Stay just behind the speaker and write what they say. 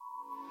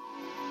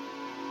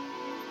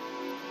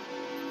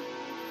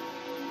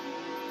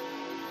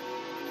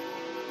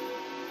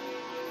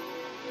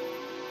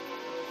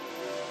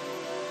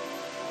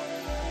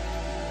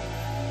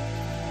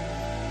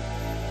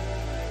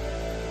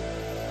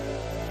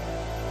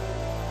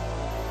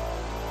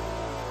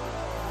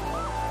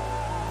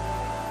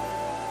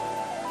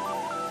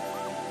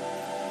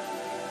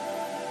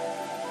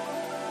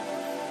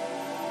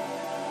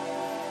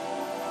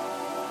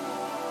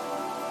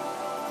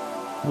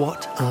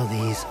What are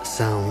these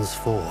sounds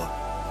for?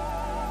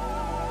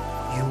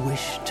 You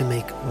wish to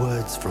make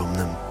words from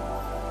them.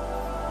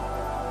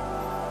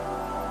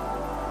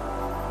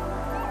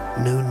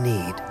 No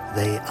need,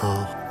 they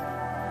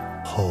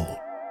are whole.